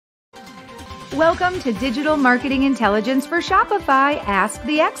Welcome to Digital Marketing Intelligence for Shopify Ask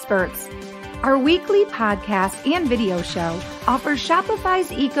the Experts. Our weekly podcast and video show offers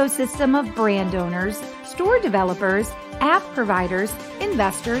Shopify's ecosystem of brand owners, store developers, app providers,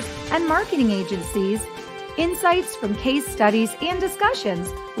 investors, and marketing agencies insights from case studies and discussions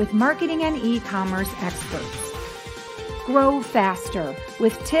with marketing and e-commerce experts. Grow faster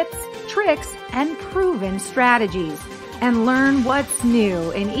with tips, tricks, and proven strategies, and learn what's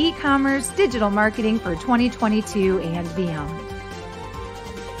new in e-commerce digital marketing for 2022 and beyond.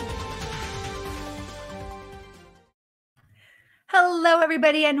 Hello,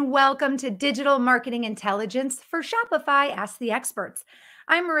 everybody, and welcome to Digital Marketing Intelligence for Shopify Ask the Experts.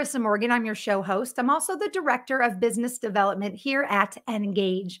 I'm Marissa Morgan. I'm your show host. I'm also the Director of Business Development here at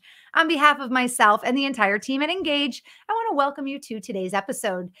Engage. On behalf of myself and the entire team at Engage, I want to welcome you to today's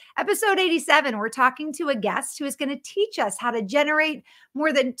episode. Episode 87, we're talking to a guest who is going to teach us how to generate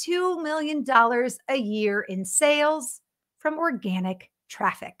more than $2 million a year in sales from organic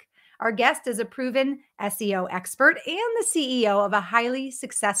traffic. Our guest is a proven SEO expert and the CEO of a highly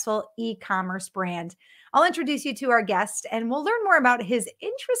successful e-commerce brand. I'll introduce you to our guest, and we'll learn more about his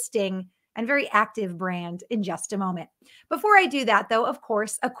interesting and very active brand in just a moment. Before I do that, though, of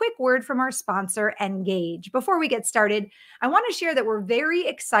course, a quick word from our sponsor, Engage. Before we get started, I want to share that we're very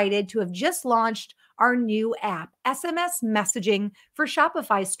excited to have just launched our new app, SMS Messaging for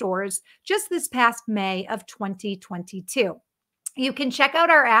Shopify stores, just this past May of 2022. You can check out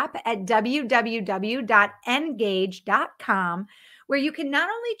our app at www.engage.com, where you can not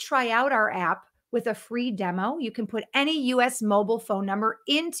only try out our app with a free demo, you can put any US mobile phone number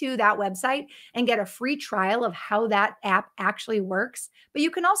into that website and get a free trial of how that app actually works. But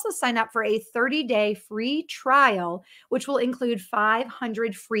you can also sign up for a 30-day free trial, which will include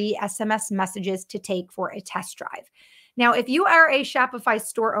 500 free SMS messages to take for a test drive. Now, if you are a Shopify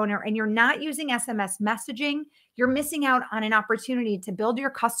store owner and you're not using SMS messaging, you're missing out on an opportunity to build your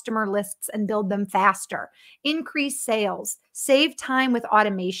customer lists and build them faster, increase sales, save time with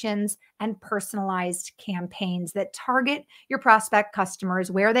automations, and personalized campaigns that target your prospect customers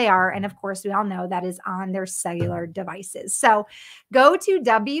where they are. And of course, we all know that is on their cellular devices. So go to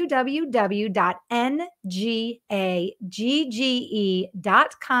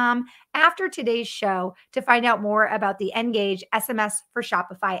www.ngagge.com after today's show to find out more about the Engage SMS for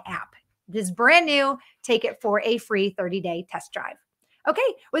Shopify app. This is brand new. Take it for a free 30-day test drive. Okay,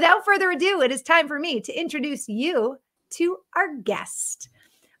 without further ado, it is time for me to introduce you to our guest.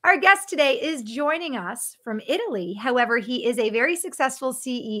 Our guest today is joining us from Italy. However, he is a very successful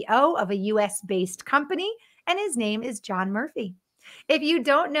CEO of a US-based company, and his name is John Murphy. If you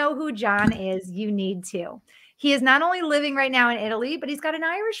don't know who John is, you need to. He is not only living right now in Italy, but he's got an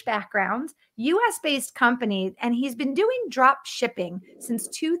Irish background, US-based company, and he's been doing drop shipping since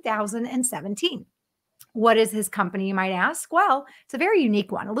 2017. What is his company, you might ask? Well, it's a very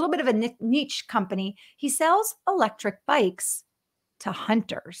unique one, a little bit of a niche company. He sells electric bikes to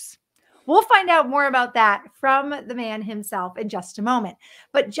hunters. We'll find out more about that from the man himself in just a moment.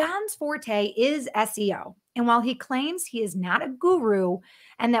 But John's forte is SEO. And while he claims he is not a guru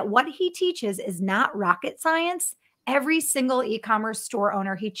and that what he teaches is not rocket science, every single e-commerce store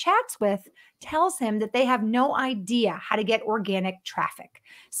owner he chats with tells him that they have no idea how to get organic traffic.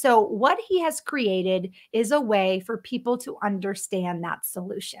 So what he has created is a way for people to understand that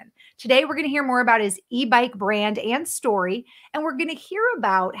solution. Today, we're going to hear more about his e-bike brand and story, and we're going to hear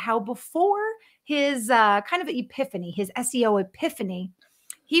about how before his kind of epiphany, his SEO epiphany,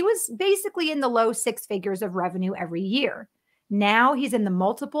 he was basically in the low six figures of revenue every year. Now he's in the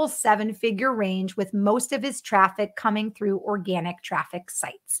multiple seven-figure range with most of his traffic coming through organic traffic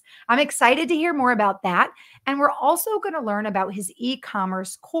sites. I'm excited to hear more about that. And we're also going to learn about his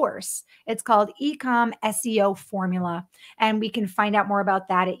e-commerce course. It's called Ecom SEO Formula. And we can find out more about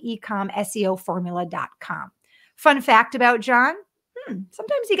that at ecomseoformula.com. Fun fact about John.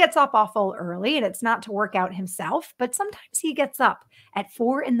 Sometimes he gets up awful early, and it's not to work out himself, but sometimes he gets up at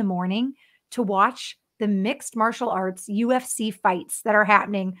 4 a.m. to watch the mixed martial arts UFC fights that are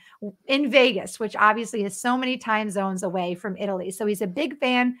happening in Vegas, which obviously is so many time zones away from Italy. So he's a big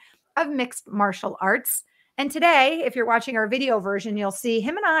fan of mixed martial arts. And today, if you're watching our video version, you'll see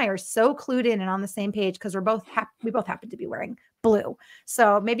him and I are so clued in and on the same page because we both happen to be wearing blue.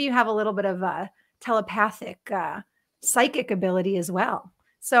 So maybe you have a little bit of a telepathic psychic ability as well.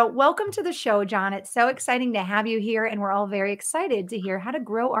 So welcome to the show, John. It's so exciting to have you here, and we're all very excited to hear how to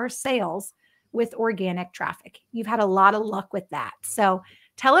grow our sales with organic traffic. You've had a lot of luck with that. So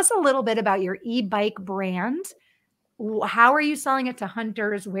tell us a little bit about your e-bike brand. How are you selling it to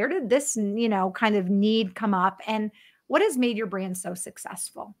hunters? Where did this, kind of need come up? And what has made your brand so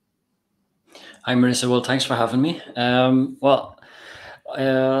successful? Hi, Marissa. Well, thanks for having me.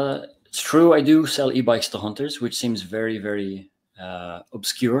 It's true. I do sell e-bikes to hunters, which seems very, very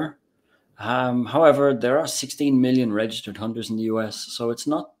obscure. However, there are 16 million registered hunters in the US, so it's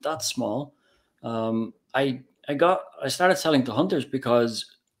not that small. I started selling to hunters because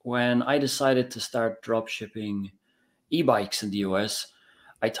when I decided to start drop shipping e-bikes in the US,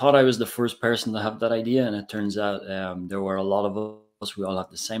 I thought I was the first person to have that idea, and it turns out there were a lot of us. We all had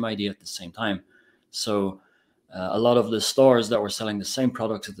the same idea at the same time. So a lot of the stores that were selling the same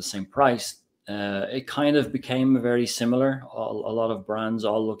products at the same price, it kind of became very similar. A lot of brands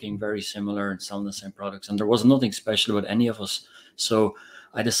all looking very similar and selling the same products, and there was nothing special about any of us. So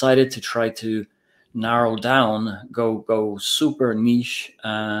I decided to try to narrow down, go super niche,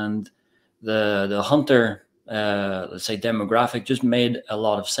 and the hunter, let's say, demographic just made a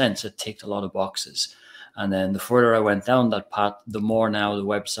lot of sense. It ticked a lot of boxes. And then the further I went down that path, the more now the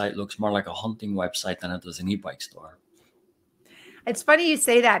website looks more like a hunting website than it does an e-bike store. It's funny you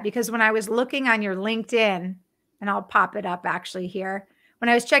say that because when I was looking on your LinkedIn, and I'll pop it up actually here. When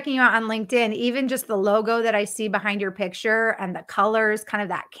I was checking you out on LinkedIn, even just the logo that I see behind your picture and the colors, kind of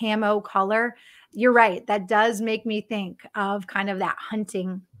that camo color, you're right. That does make me think of kind of that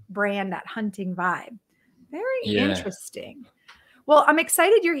hunting brand, that hunting vibe. Very Yeah. interesting. Well, I'm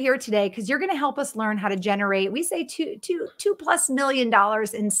excited you're here today because you're going to help us learn how to generate, we say $2+ million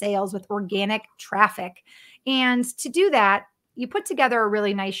in sales with organic traffic. And to do that, you put together a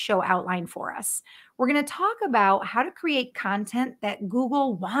really nice show outline for us. We're going to talk about how to create content that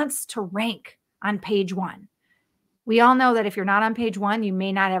Google wants to rank on page one. We all know that if you're not on page one, you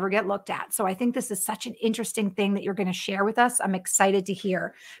may not ever get looked at. So I think this is such an interesting thing that you're going to share with us. I'm excited to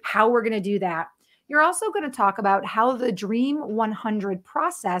hear how we're going to do that. You're also going to talk about how the Dream 100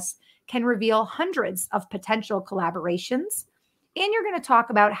 process can reveal hundreds of potential collaborations. And you're going to talk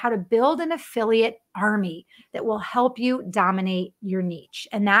about how to build an affiliate army that will help you dominate your niche.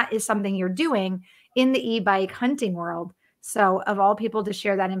 And that is something you're doing in the e-bike hunting world. So, of all people to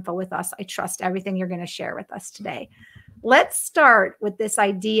share that info with us, I trust everything you're going to share with us today. Let's start with this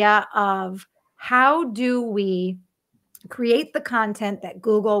idea of how do we create the content that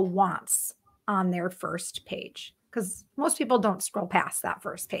Google wants on their first page? Because most people don't scroll past that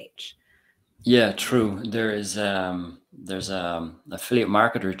first page. Yeah, true. There's affiliate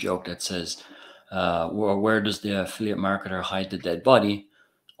marketer joke that says, where does the affiliate marketer hide the dead body?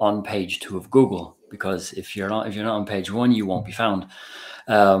 On page 2 of Google, because if you're not on page 1, you won't be found.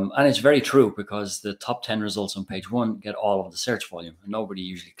 And it's very true, because the top 10 results on page 1 get all of the search volume, and nobody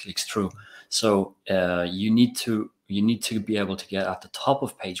usually clicks through. So you need to be able to get at the top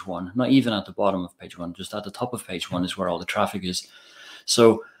of page 1, not even at the bottom of page 1, just at the top of page 1 is where all the traffic is.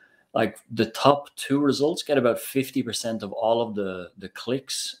 So like the top 2 results get about 50% of all of the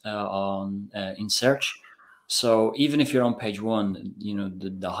clicks on in search. So even if you're on page 1,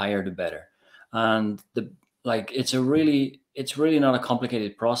 the higher the better. And it's really not a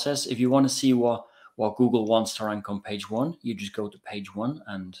complicated process. If you want to see what Google wants to rank on page 1, you just go to page 1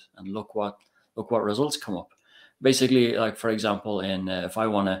 and look what results come up. Basically, like for example, if I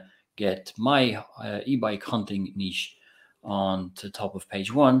want to get my e-bike hunting niche on to top of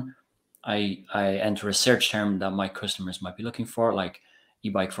page 1, I enter a search term that my customers might be looking for, like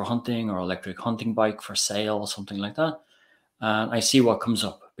e-bike for hunting or electric hunting bike for sale, something like that. And I see what comes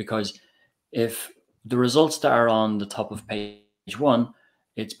up, because if the results that are on the top of page 1,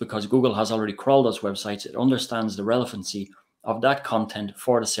 it's because Google has already crawled those websites. It understands the relevancy of that content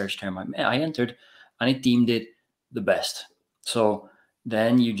for the search term I entered, and it deemed it the best. So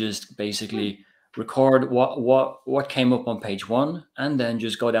then you just basically record what came up on page 1, and then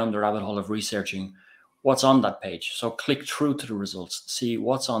just go down the rabbit hole of researching what's on that page. So click through to the results, see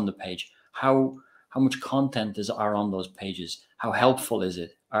what's on the page, how much content are on those pages, how helpful is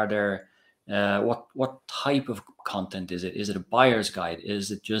it, are there what type of content is it? Is it a buyer's guide? Is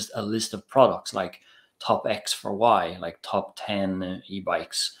it just a list of products, like top X for Y, like top 10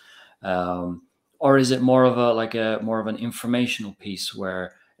 e-bikes? Or is it more of an informational piece,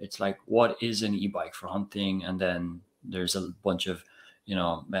 where it's like, what is an e-bike for hunting? And then there's a bunch of,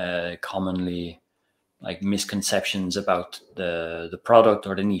 commonly like misconceptions about the product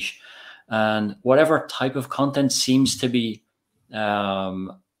or the niche. And whatever type of content seems to be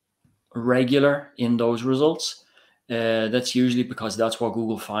regular in those results, that's usually because that's what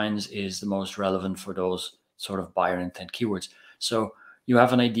Google finds is the most relevant for those sort of buyer intent keywords. So you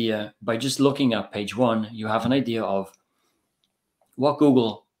have an idea by just looking at page 1. You have an idea of what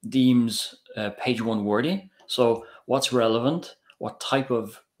Google deems page 1 worthy. So what's relevant? What type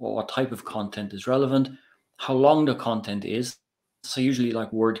of content is relevant? How long the content is. So usually,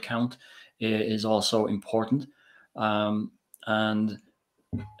 like, word count is also important. And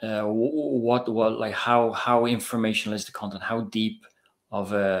what like how informational is the content? How deep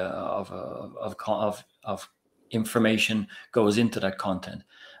of information goes into that content?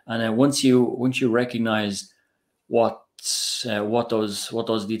 And once you recognize what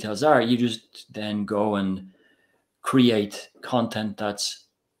those details are, you just then go and create content that's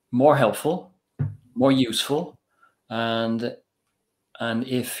more helpful, more useful, and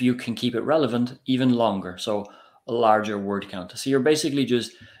if you can keep it relevant, even longer. So a larger word count. So you're basically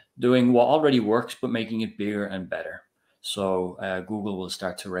just doing what already works, but making it bigger and better. So Google will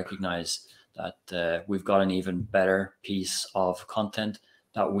start to recognize that we've got an even better piece of content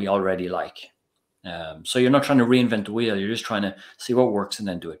that we already like. So you're not trying to reinvent the wheel. You're just trying to see what works and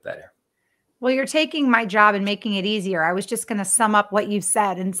then do it better. Well, you're taking my job and making it easier. I was just going to sum up what you've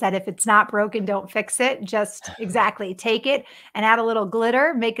said and said, if it's not broken, don't fix it. Just exactly take it and add a little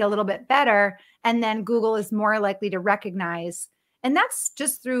glitter, make it a little bit better. And then Google is more likely to recognize. And that's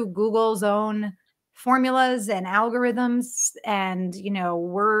just through Google's own formulas and algorithms and,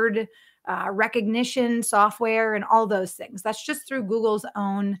 word recognition software and all those things. That's just through Google's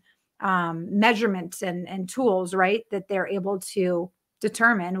own measurements and tools, right? That they're able to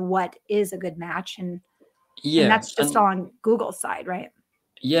determine what is a good match, and that's just on Google's side, right?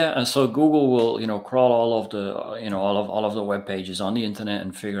 Yeah, and so Google will crawl all of the all of the web pages on the internet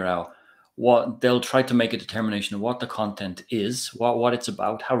and figure out what they'll try to make a determination of what the content is, what it's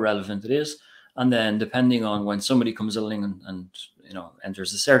about, how relevant it is, and then depending on when somebody comes along and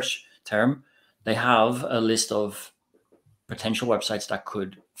enters the search term, they have a list of potential websites that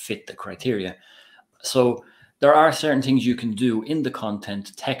could fit the criteria. So there are certain things you can do in the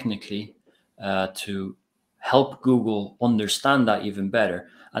content technically to help Google understand that even better.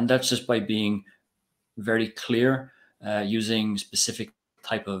 And that's just by being very clear, using specific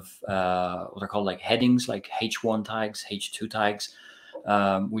type of what are called like headings, like H1 tags, H2 tags,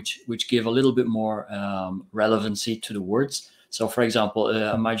 which give a little bit more relevancy to the words. So for example,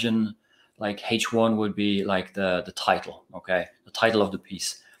 imagine like H1 would be like the title, okay, the title of the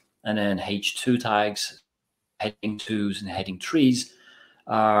piece. And then H2 tags, heading 2s and heading 3s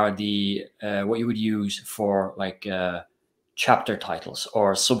are the what you would use for like chapter titles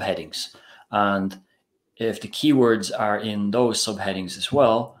or subheadings. And if the keywords are in those subheadings as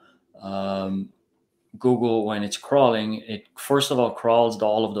well, Google, when it's crawling, it first of all crawls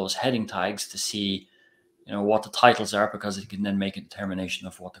all of those heading tags to see what the titles are, because it can then make a determination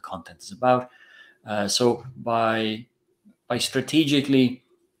of what the content is about. So by strategically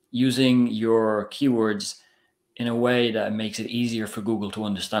using your keywords in a way that makes it easier for Google to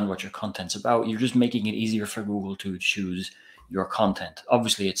understand what your content's about, you're just making it easier for Google to choose your content.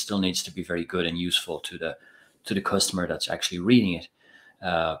 Obviously, it still needs to be very good and useful to the customer that's actually reading it,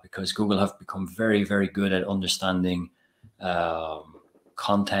 because Google have become very, very good at understanding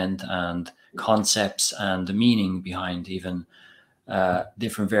content and concepts and the meaning behind even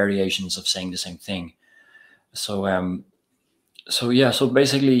different variations of saying the same thing. So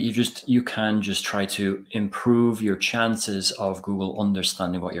basically you can just try to improve your chances of Google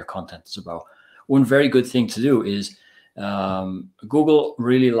understanding what your content is about. One very good thing to do is Google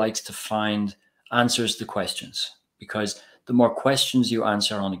really likes to find answers to questions, because the more questions you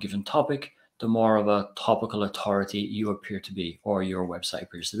answer on a given topic, the more of a topical authority you appear to be, or your website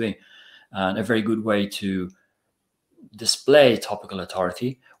appears to be. And a very good way to display topical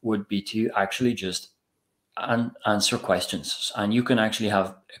authority would be to actually just answer questions. And you can actually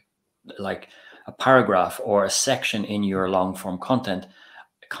have like a paragraph or a section in your long form content,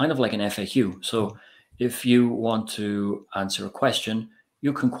 kind of like an FAQ. So if you want to answer a question,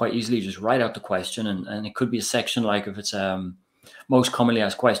 you can quite easily just write out the question, and it could be a section like, if it's most commonly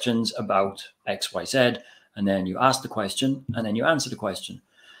asked questions about XYZ, and then you ask the question and then you answer the question.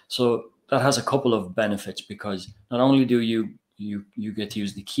 So that has a couple of benefits, because not only do you get to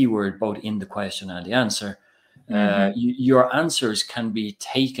use the keyword both in the question and the answer, your answers can be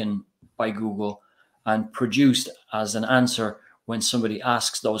taken by Google and produced as an answer when somebody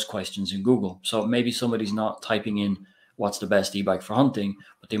asks those questions in Google. So maybe somebody's not typing in what's the best e-bike for hunting,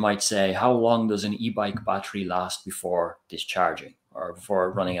 but they might say, how long does an e-bike battery last before discharging or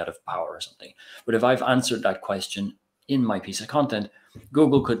before running out of power or something? But if I've answered that question in my piece of content,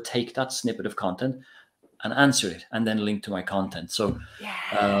 Google could take that snippet of content and answer it and then link to my content. So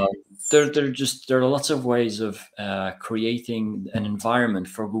there are lots of ways of creating an environment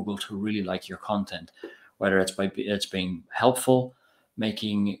for Google to really like your content, whether it's being helpful,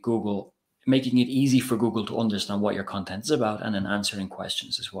 making it easy for Google to understand what your content is about, and then answering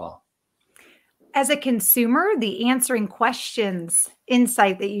questions as well. As a consumer, the answering questions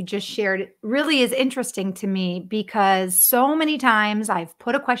insight that you just shared really is interesting to me because so many times I've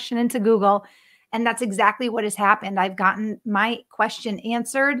put a question into Google and that's exactly what has happened. I've gotten my question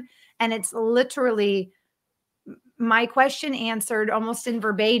answered and it's literally my question answered almost in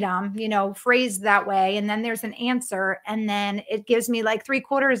verbatim, phrased that way. And then there's an answer and then it gives me like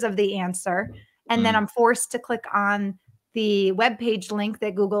 3/4 of the answer. And then I'm forced to click on the web page link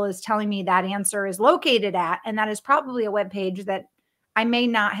that Google is telling me that answer is located at. And that is probably a web page that I may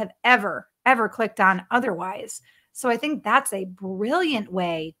not have ever clicked on otherwise. So I think that's a brilliant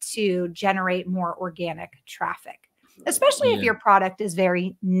way to generate more organic traffic, especially if your product is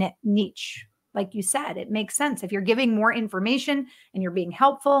very niche. Like you said, it makes sense. If you're giving more information and you're being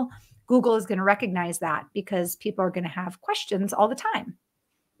helpful, Google is going to recognize that because people are going to have questions all the time.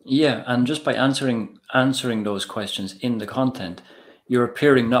 Yeah, and just by answering those questions in the content, you're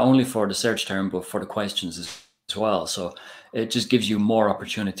appearing not only for the search term but for the questions as well. So it just gives you more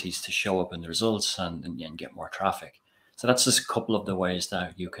opportunities to show up in the results and get more traffic. So that's just a couple of the ways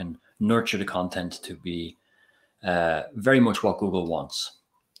that you can nurture the content to be very much what Google wants.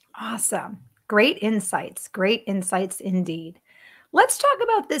 Awesome. Great insights. Great insights indeed. Let's talk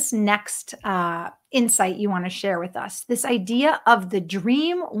about this next insight you want to share with us. This idea of the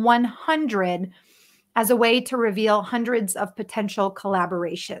Dream 100 as a way to reveal hundreds of potential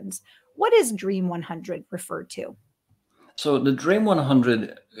collaborations. What is Dream 100 referred to? So the Dream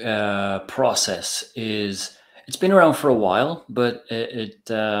 100 process it's been around for a while, but it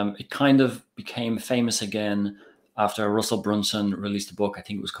kind of became famous again after Russell Brunson released a book. I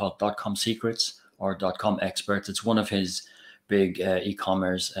think it was called .com Secrets or .com Experts. It's one of his big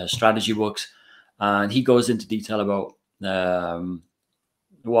e-commerce strategy books, and he goes into detail about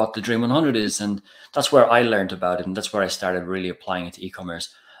what the Dream 100 is, and that's where I learned about it, and that's where I started really applying it to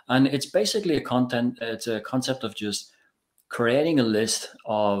e-commerce. And it's basically it's a concept of just creating a list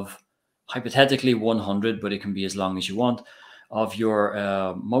of hypothetically 100, but it can be as long as you want, of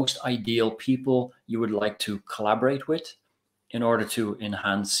your most ideal people you would like to collaborate with in order to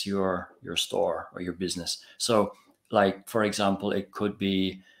enhance your store or your business. So like, for example, it could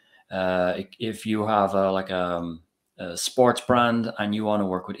be if you have a sports brand and you want to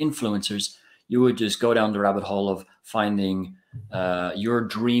work with influencers, you would just go down the rabbit hole of finding your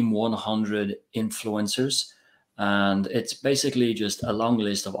Dream 100 influencers. And it's basically just a long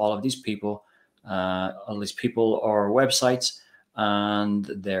list of all these people or websites and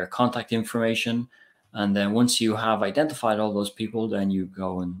their contact information. And then once you have identified all those people, then you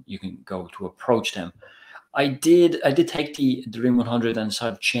can go to approach them. I did take the Dream 100 and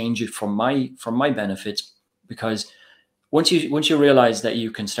sort of change it for my benefits, because once you realize that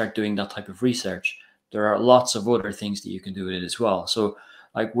you can start doing that type of research, there are lots of other things that you can do with it as well. So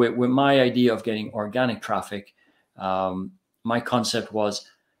like with my idea of getting organic traffic, my concept was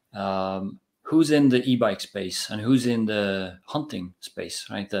who's in the e-bike space and who's in the hunting space,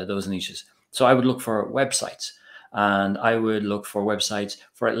 right? Those niches. So I would look for websites, and I would look for websites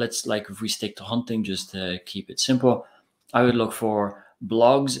for, if we stick to hunting, just to keep it simple, I would look for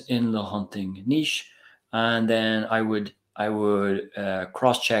blogs in the hunting niche, and then I would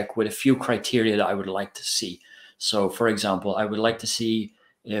cross-check with a few criteria that I would like to see. So, for example, I would like to see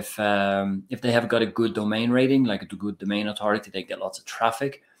if they have got a good domain rating, like a good domain authority, they get lots of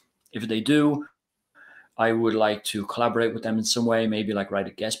traffic. If they do, I would like to collaborate with them in some way, maybe like write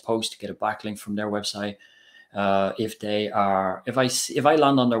a guest post to get a backlink from their website. If I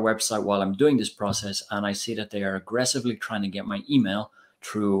land on their website while I'm doing this process and I see that they are aggressively trying to get my email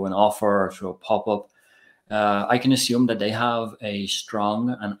through an offer or through a pop-up, I can assume that they have a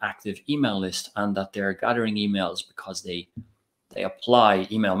strong and active email list and that they're gathering emails because they apply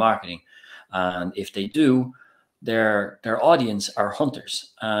email marketing. And if they do, their audience are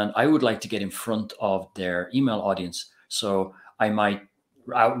hunters, and I would like to get in front of their email audience. So I might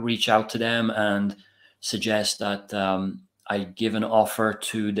reach out to them and suggest that I give an offer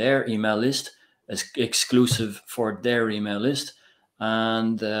to their email list as exclusive for their email list.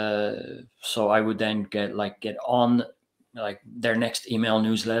 And so I would then get on like their next email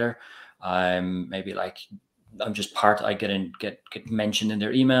newsletter. Maybe like I'm just I get mentioned in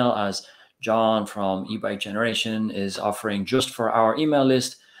their email as John from eBike Generation is offering just for our email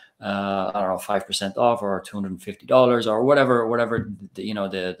list, I don't know, 5% off or $250 or whatever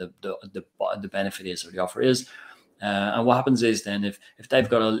the benefit is or the offer is. And what happens is then if they've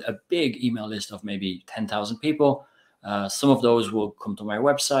got a big email list of maybe 10,000 people, some of those will come to my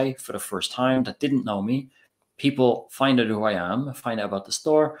website for the first time that didn't know me. People find out who I am, find out about the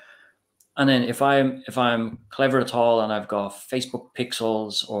store. And then if I'm clever at all and I've got Facebook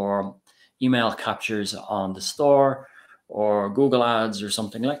pixels or email captures on the store or Google Ads or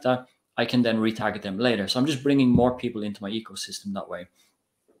something like that, I can then retarget them later. So I'm just bringing more people into my ecosystem that way.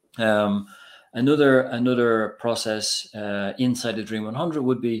 Another process inside the Dream 100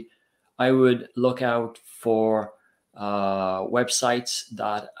 would be, I would look out for websites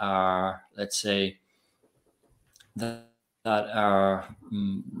that are, let's say, that are,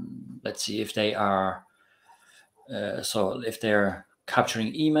 let's see if they are, so if they're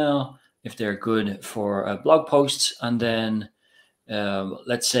capturing email, if they're good for blog posts, and then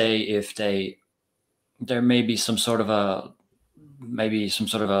let's say if there may be some sort of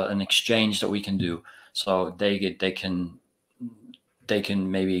an exchange that we can do. So they can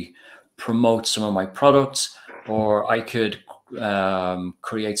maybe promote some of my products, or I could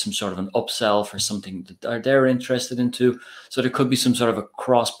create some sort of an upsell for something that they're interested into. So there could be some sort of a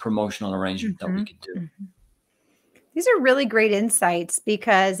cross promotional arrangement that we could do. These are really great insights,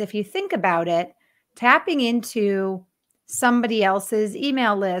 because if you think about it, tapping into somebody else's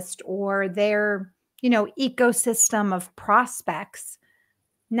email list or their, ecosystem of prospects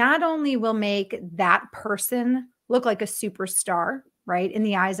not only will make that person look like a superstar, right, in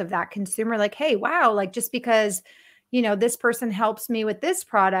the eyes of that consumer, like, hey, wow, like just because, this person helps me with this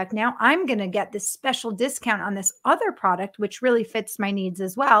product, now I'm going to get this special discount on this other product, which really fits my needs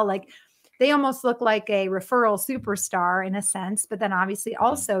as well. Like, they almost look like a referral superstar in a sense, but then obviously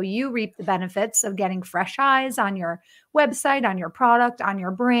also you reap the benefits of getting fresh eyes on your website, on your product, on your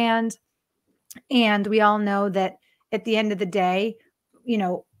brand. And we all know that at the end of the day,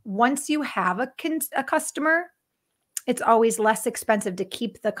 once you have a customer, it's always less expensive to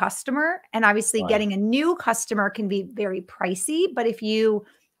keep the customer. And obviously getting a new customer can be very pricey, but if you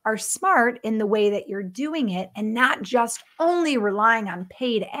are smart in the way that you're doing it and not just only relying on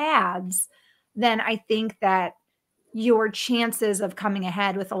paid ads, then I think that your chances of coming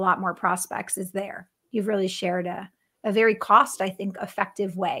ahead with a lot more prospects is there. You've really shared a very cost, I think,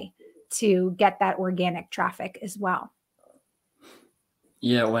 effective way to get that organic traffic as well.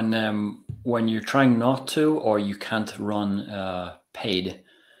 Yeah, when you're trying not to, or you can't run paid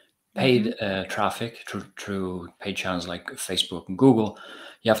traffic through paid channels like Facebook and Google,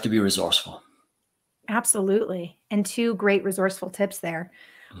 you have to be resourceful. Absolutely. And 2 great resourceful tips there.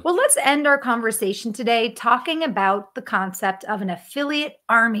 Well, let's end our conversation today talking about the concept of an affiliate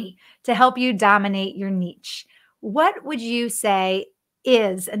army to help you dominate your niche. What would you say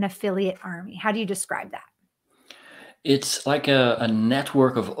is an affiliate army? How do you describe that? It's like a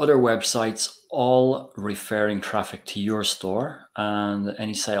network of other websites, all referring traffic to your store, and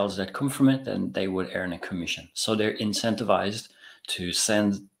any sales that come from it, then they would earn a commission. So they're incentivized to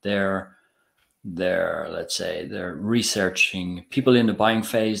send their let's say they're researching people in the buying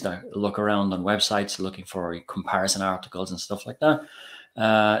phase that look around on websites looking for comparison articles and stuff like that.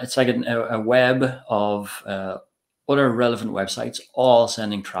 It's like a web of other relevant websites all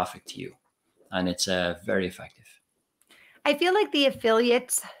sending traffic to you, and it's very effective. I feel like the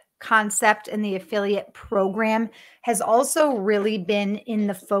affiliate concept and the affiliate program has also really been in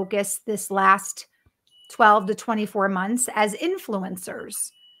the focus this last 12 to 24 months, as influencers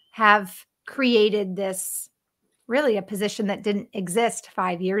have created this, really a position that didn't exist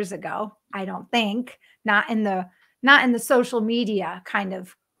 5 years ago. I don't think, not in the social media kind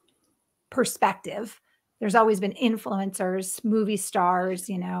of perspective. There's always been influencers, movie stars,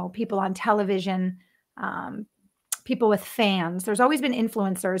 people on television, people with fans. There's always been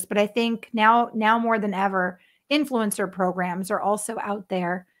influencers, but I think now more than ever, influencer programs are also out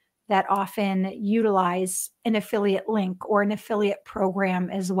there that often utilize an affiliate link or an affiliate program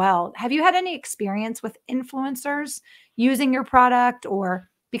as well. Have you had any experience with influencers using your product or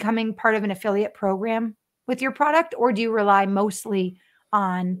becoming part of an affiliate program with your product, or do you rely mostly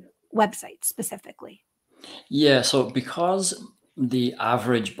on websites specifically? Yeah, so because the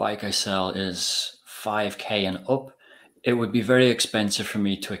average bike I sell is 5K and up, it would be very expensive for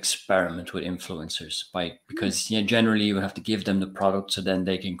me to experiment with influencers because generally you would have to give them the product so then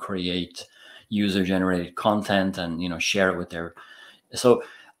they can create user generated content and share it with their. So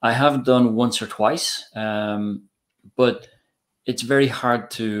I have done once or twice, but it's very hard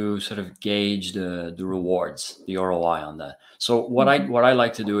to sort of gauge the rewards, the ROI on that. So what I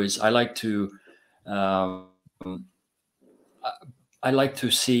like to do is I like to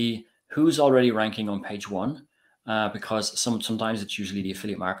see who's already ranking on page 1. Because sometimes it's usually the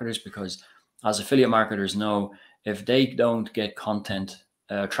affiliate marketers, because as affiliate marketers know, if they don't get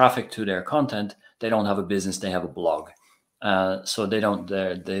traffic to their content, they don't have a business, they have a blog. So they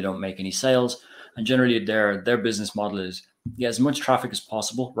don't make any sales. And generally their business model is get as much traffic as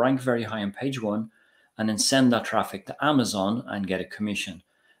possible, rank very high on page 1, and then send that traffic to Amazon and get a commission.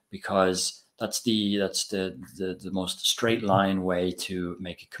 because that's the most straight line way to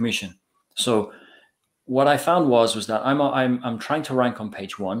make a commission. So what I found was that I'm trying to rank on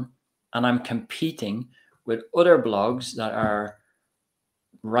page one, and I'm competing with other blogs that are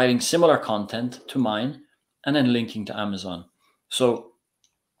writing similar content to mine and then linking to Amazon. So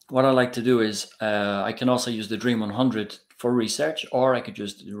what I like to do is I can also use the Dream 100 for research, or I could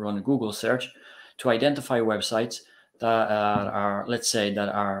just run a Google search to identify websites that are, let's say, that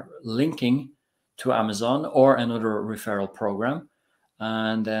are linking to Amazon or another referral program.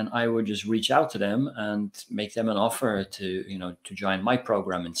 And then I would just reach out to them and make them an offer to join my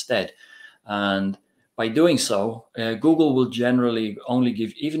program instead. And by doing so, Google will generally only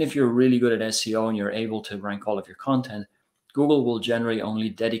give, even if you're really good at SEO and you're able to rank all of your content, Google will generally only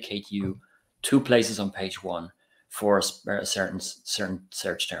dedicate you 2 places on page one for a certain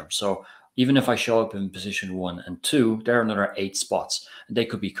search term. So even if I show up in position 1 and 2, there are another 8 spots. They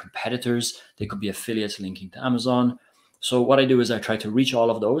could be competitors, they could be affiliates linking to Amazon. So what I do is I try to reach all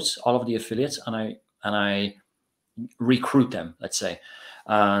of the affiliates, and I recruit them, let's say.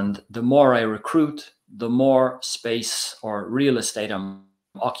 And the more I recruit, the more space or real estate I'm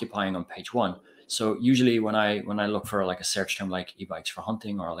occupying on page one. So usually when I look for like a search term like e-bikes for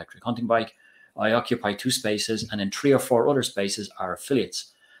hunting or electric hunting bike, I occupy 2 spaces, and then 3 or 4 other spaces are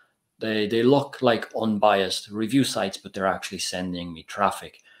affiliates. They look like unbiased review sites, but they're actually sending me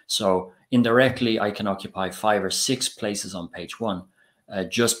traffic. So indirectly, I can occupy 5 or 6 places on page one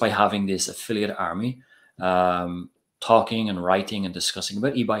just by having this affiliate army talking and writing and discussing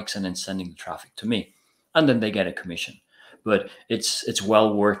about e-bikes and then sending the traffic to me. And then they get a commission. But it's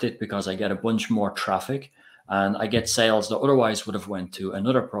well worth it because I get a bunch more traffic and I get sales that otherwise would have went to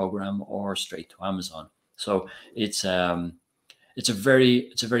another program or straight to Amazon. So it's a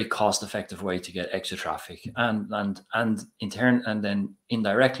very cost-effective way to get extra traffic and in turn, and then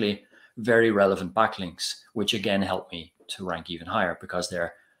indirectly, very relevant backlinks, which again help me to rank even higher because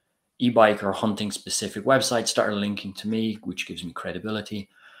they're e-bike or hunting specific websites start linking to me, which gives me credibility.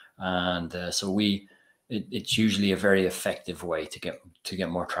 And so it's usually a very effective way to get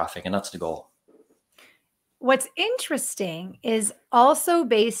more traffic, and that's the goal. What's interesting is also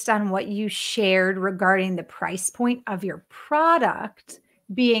based on what you shared regarding the price point of your product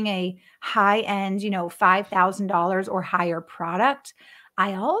being a high-end, $5,000 or higher product.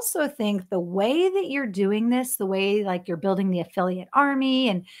 I also think the way that you're doing this, the way like you're building the affiliate army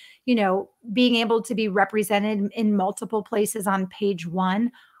and, being able to be represented in multiple places on page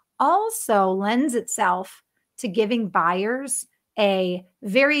one also lends itself to giving buyers a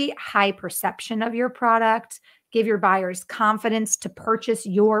very high perception of your product, give your buyers confidence to purchase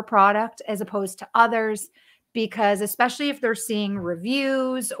your product as opposed to others, because especially if they're seeing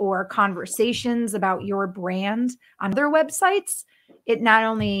reviews or conversations about your brand on their websites, it not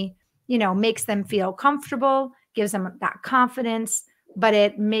only, makes them feel comfortable, gives them that confidence, but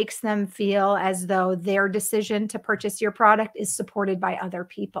it makes them feel as though their decision to purchase your product is supported by other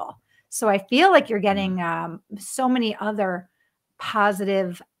people. So I feel like you're getting so many other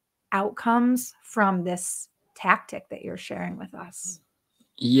positive outcomes from this tactic that you're sharing with us.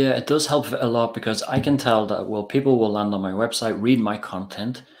 Yeah, it does help a lot because I can tell that, people will land on my website, read my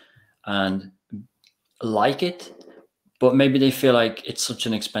content and like it, but maybe they feel like it's such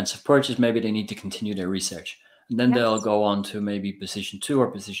an expensive purchase. Maybe they need to continue their research. And then they'll go on to maybe position 2 or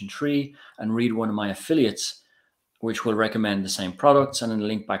position 3 and read one of my affiliates, which will recommend the same products and then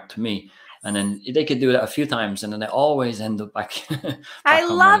link back to me. And then they could do that a few times and then they always end up back. I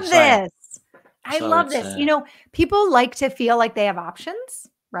love this. I love this. People like to feel like they have options,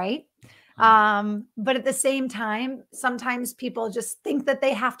 right? But at the same time, sometimes people just think that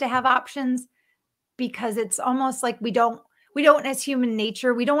they have to have options because it's almost like we don't as human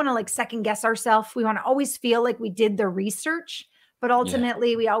nature, we don't want to like second guess ourselves. We want to always feel like we did the research, but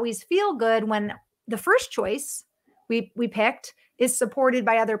ultimately we always feel good when the first choice we picked is supported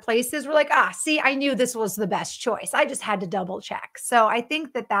by other places. We're like, see, I knew this was the best choice. I just had to double check. So I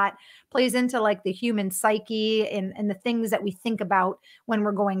think that plays into like the human psyche and the things that we think about when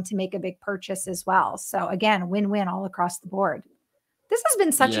we're going to make a big purchase as well. So again, win-win all across the board. This has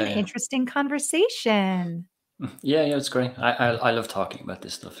been such an interesting conversation. Yeah, it's great. I love talking about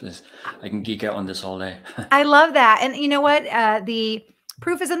this stuff. I can geek out on this all day. I love that. And you know what? The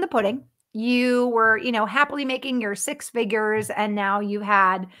proof is in the pudding. You were, happily making your 6 figures, and now you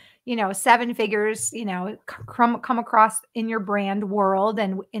had, 7 figures, come across in your brand world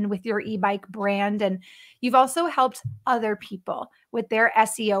and with your e-bike brand. And you've also helped other people with their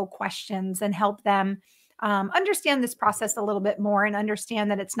SEO questions and help them understand this process a little bit more and understand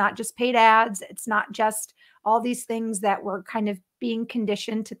that it's not just paid ads. It's not just all these things that we're kind of being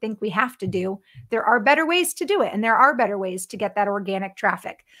conditioned to think we have to do. There are better ways to do it, and there are better ways to get that organic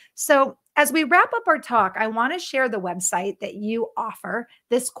traffic. So as we wrap up our talk, I want to share the website that you offer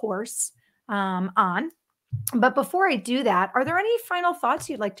this course on. But before I do that, are there any final thoughts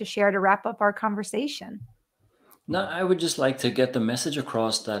you'd like to share to wrap up our conversation? No, I would just like to get the message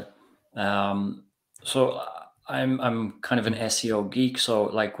across that. So I'm kind of an SEO geek. So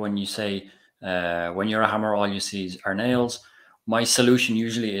like when you say when you're a hammer, all you see are nails. My solution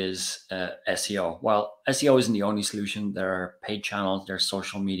usually is SEO. Well, SEO isn't the only solution. There are paid channels, there's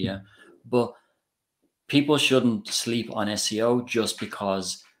social media, but people shouldn't sleep on SEO just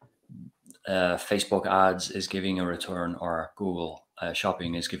because Facebook ads is giving a return or Google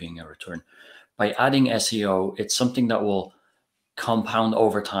shopping is giving a return. By adding SEO, it's something that will compound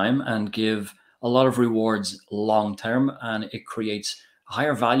over time and give a lot of rewards long term, and it creates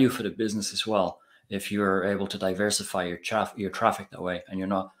higher value for the business as well if you're able to diversify your traffic that way, and you're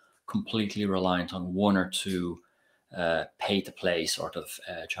not completely reliant on one or two pay to play sort of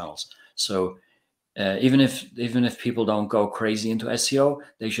channels. So even if people don't go crazy into SEO,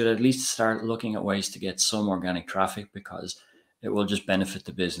 they should at least start looking at ways to get some organic traffic, because it will just benefit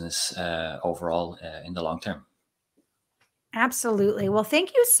the business overall in the long term. Absolutely. Well,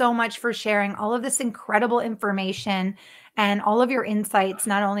 thank you so much for sharing all of this incredible information and all of your insights,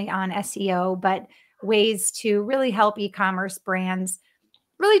 not only on SEO, but ways to really help e-commerce brands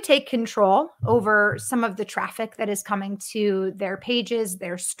really take control over some of the traffic that is coming to their pages,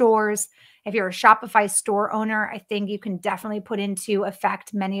 their stores. If you're a Shopify store owner, I think you can definitely put into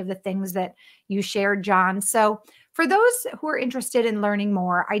effect many of the things that you shared, John. So for those who are interested in learning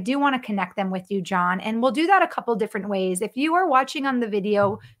more, I do want to connect them with you, John, and we'll do that a couple different ways. If you are watching on the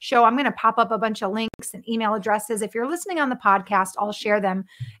video show, I'm going to pop up a bunch of links and email addresses. If you're listening on the podcast, I'll share them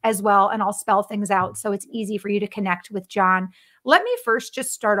as well, and I'll spell things out so it's easy for you to connect with John. Let me first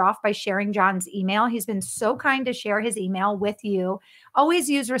just start off by sharing John's email. He's been so kind to share his email with you. Always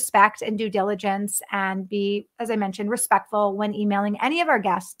use respect and due diligence, and be, as I mentioned, respectful when emailing any of our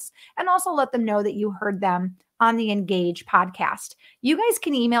guests, and also let them know that you heard them on the Engage podcast. You guys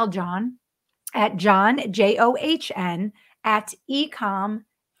can email John at John, JOHN, at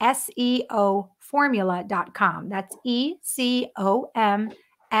ecomseoformula.com. That's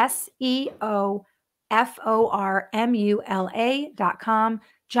ECOMSEOFORMULA.com.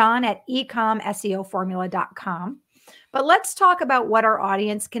 John at ecomseoformula.com. But let's talk about what our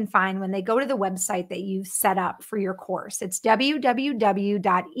audience can find when they go to the website that you've set up for your course. It's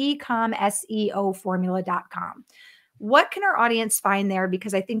www.ecomseoformula.com. What can our audience find there?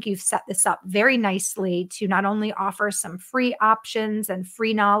 Because I think you've set this up very nicely to not only offer some free options and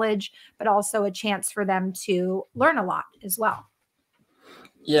free knowledge, but also a chance for them to learn a lot as well.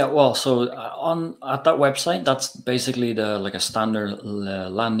 Yeah, well, so at that website, that's basically like a standard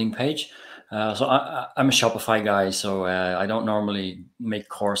landing page. So I'm a Shopify guy, so I don't normally make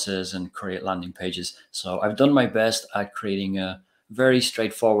courses and create landing pages. So I've done my best at creating a very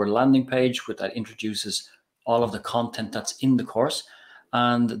straightforward landing page that introduces all of the content that's in the course,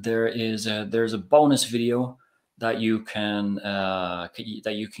 and there's a bonus video that you can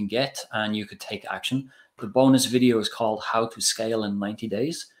get, and you could take action. The bonus video is called How to Scale in 90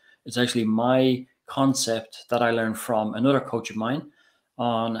 Days. It's actually my concept that I learned from another coach of mine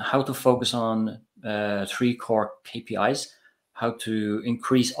on how to focus on 3 core KPIs, how to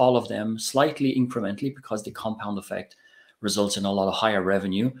increase all of them slightly incrementally, because the compound effect results in a lot of higher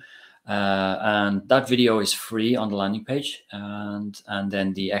revenue. And that video is free on the landing page. And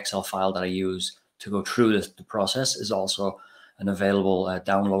then the Excel file that I use to go through the process is also an available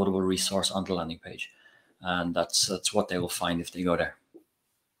downloadable resource on the landing page. And that's what they will find if they go there.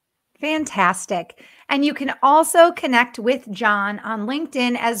 Fantastic. And you can also connect with John on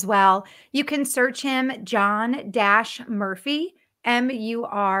LinkedIn as well. You can search him John-Murphy, Murphy. And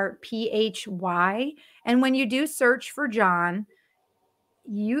when you do search for John,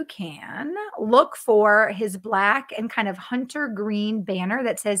 you can look for his black and kind of hunter green banner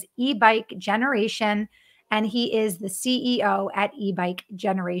that says e-bike generation. And he is the CEO at e-bike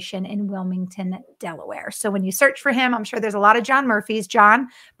generation in Wilmington, Delaware. So when you search for him, I'm sure there's a lot of John Murphys. John,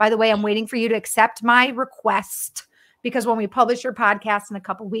 by the way, I'm waiting for you to accept my request, because when we publish your podcast in a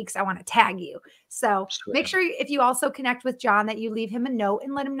couple of weeks, I want to tag you. So make sure if you also connect with John that you leave him a note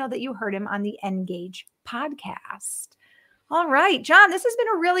and let him know that you heard him on the Engage podcast. All right, John, this has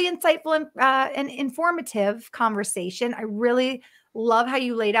been a really insightful and informative conversation. I really love how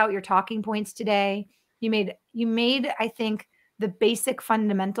you laid out your talking points today. You made, I think, the basic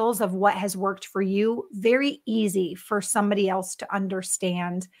fundamentals of what has worked for you very easy for somebody else to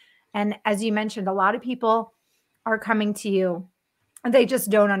understand. And as you mentioned, a lot of people are coming to you they just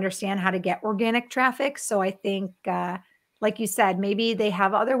don't understand how to get organic traffic. So I think, like you said, maybe they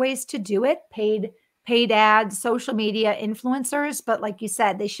have other ways to do it, paid ads, social media influencers. But like you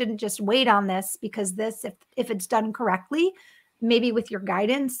said, they shouldn't just wait on this, because this, if it's done correctly, maybe with your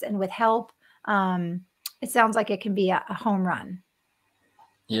guidance and with help, it sounds like it can be a home run.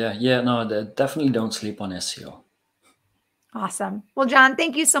 Yeah, no, definitely don't sleep on SEO. Awesome. Well, John,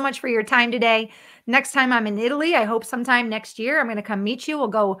 thank you so much for your time today. Next time I'm in Italy, I hope sometime next year, I'm going to come meet you. We'll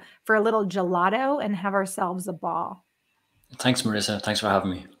go for a little gelato and have ourselves a ball. Thanks, Marissa. Thanks for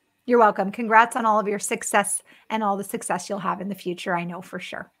having me. You're welcome. Congrats on all of your success and all the success you'll have in the future. I know for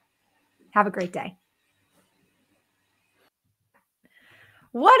sure. Have a great day.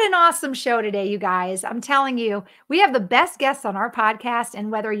 What an awesome show today, you guys. I'm telling you, we have the best guests on our podcast. And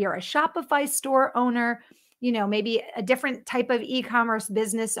whether you're a Shopify store owner, maybe a different type of e-commerce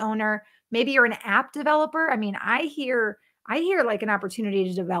business owner, maybe you're an app developer. I mean, I hear like an opportunity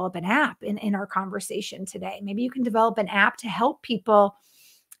to develop an app in our conversation today. Maybe you can develop an app to help people,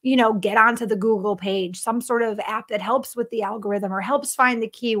 get onto the Google page, some sort of app that helps with the algorithm or helps find the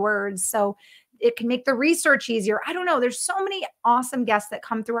keywords. So it can make the research easier. I don't know. There's so many awesome guests that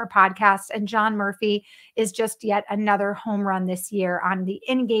come through our podcast. And John Murphy is just yet another home run this year on the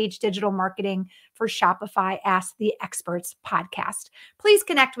Engage Digital Marketing for Shopify Ask the Experts podcast. Please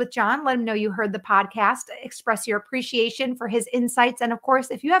connect with John. Let him know you heard the podcast. Express your appreciation for his insights. And of course,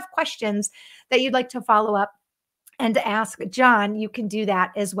 if you have questions that you'd like to follow up and to ask John, you can do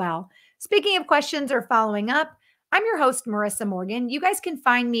that as well. Speaking of questions or following up, I'm your host, Marissa Morgan. You guys can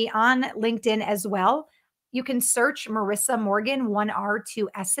find me on LinkedIn as well. You can search Marissa Morgan, 1R, 2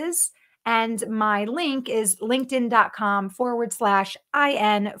 S's. And my link is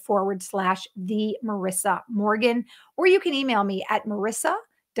linkedin.com/IN/the Marissa Morgan. Or you can email me at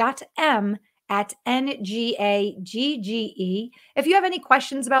marissa.m@ngagge. If you have any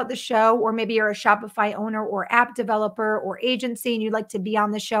questions about the show, or maybe you're a Shopify owner or app developer or agency and you'd like to be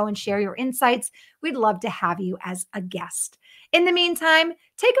on the show and share your insights, we'd love to have you as a guest. In the meantime,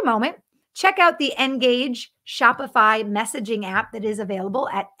 take a moment, check out the Engage Shopify messaging app that is available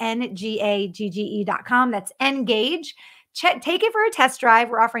at ngagge.com. That's Engage. Take it for a test drive.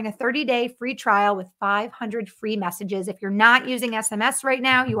 We're offering a 30-day free trial with 500 free messages. If you're not using SMS right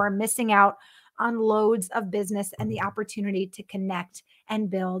now, you are missing out on loads of business and the opportunity to connect and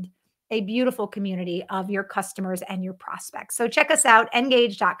build a beautiful community of your customers and your prospects. So check us out,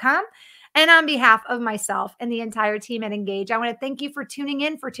 engage.com. And on behalf of myself and the entire team at Engage, I want to thank you for tuning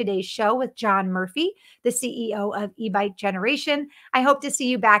in for today's show with John Murphy, the CEO of eBike Generation. I hope to see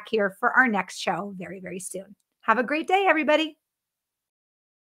you back here for our next show very, very soon. Have a great day, everybody.